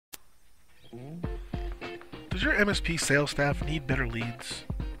Does your MSP sales staff need better leads?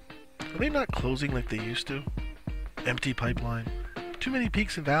 Are they not closing like they used to? Empty pipeline? Too many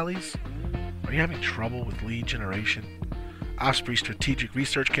peaks and valleys? Are you having trouble with lead generation?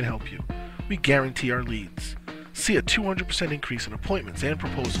 Osprey-Strategic-Research can help you. We guarantee our leads. See a 200% increase in appointments and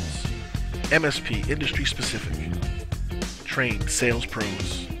proposals. MSP industry specific. Trained sales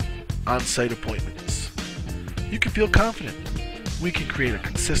pros. On-site appointments. You can feel confident. We can create a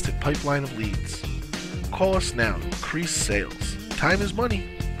consistent pipeline of leads. Call us now to increase sales. Time is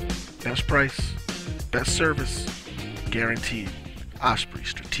money. Best price. Best service. Guaranteed. Osprey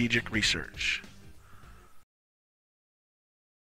Strategic Research.